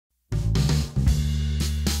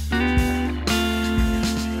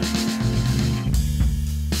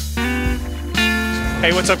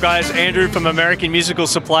Hey, what's up guys? Andrew from American Musical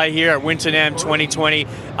Supply here at Winter NAMM 2020.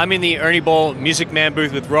 I'm in the Ernie Ball Music Man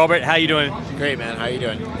booth with Robert. How you doing? Great, man. How you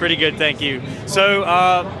doing? Pretty good, thank you. So,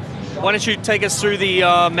 why don't you take us through the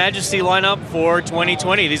Majesty lineup for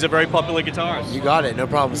 2020? These are very popular guitars. You got it, no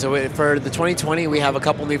problem. So for the 2020, we have a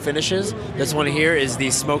couple new finishes. This one here is the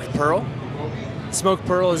Smoked Pearl. Smoked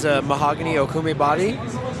Pearl is a mahogany Okumi body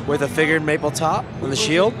with a figured maple top on the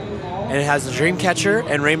shield, and it has the Dreamcatcher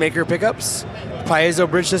and Rainmaker pickups, piezo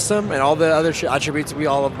bridge system, and all the other attributes we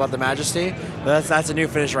all love about the Majesty. But that's a new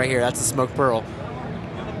finish right here. That's the Smoked Pearl.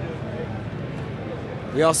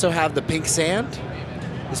 We also have the Pink Sand.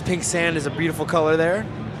 This pink sand is a beautiful color there.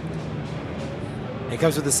 It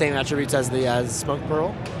comes with the same attributes as the Smoked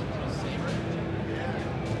Pearl.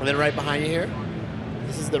 And then right behind you here,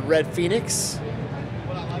 this is the Red Phoenix.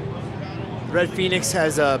 The Red Phoenix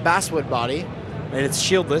has a basswood body, and it's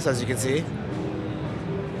shieldless, as you can see.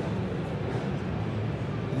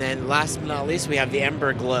 And then last but not least, we have the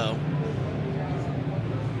Ember Glow.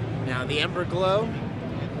 Now the Ember Glow,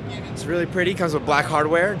 it's really pretty, comes with black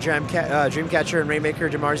hardware, Dreamcatcher and Rainmaker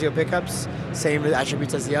DiMarzio pickups, same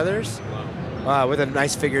attributes as the others, with a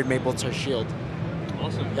nice figured maple shield.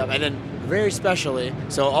 Awesome. Yep, and then very specially,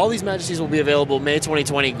 so all these Majesties will be available May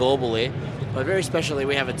 2020 globally, but very specially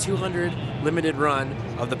we have a 200 limited run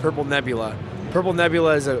of the Purple Nebula. Purple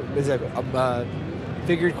Nebula is a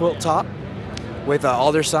figured quilt top with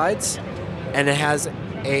alder sides, and it has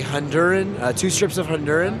a Honduran, 2 strips of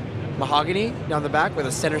Honduran mahogany down the back with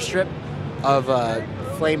a center strip of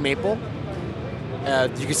flame maple.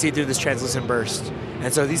 You can see through this translucent burst.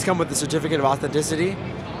 And so these come with the certificate of authenticity.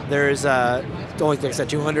 There's only, like I said,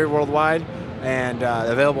 200 worldwide, and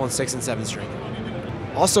available in 6 and 7 string.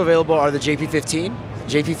 Also available are the JP15.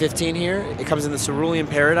 JP15 here, it comes in the Cerulean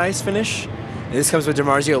Paradise finish. And this comes with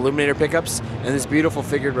DiMarzio Illuminator pickups and this beautiful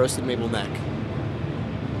figured roasted maple neck.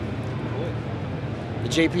 The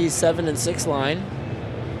JP7 and 6 line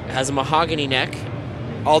has a mahogany neck,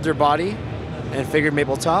 alder body, and figured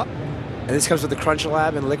maple top. And this comes with the Crunch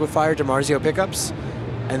Lab and Liquefier DiMarzio pickups.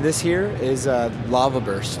 And this here is Lava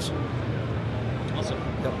Burst. Awesome.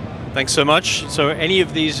 Yep. Thanks so much. So any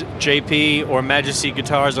of these JP or Majesty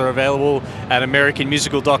guitars are available at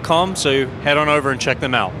AmericanMusical.com, so head on over and check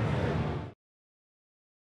them out.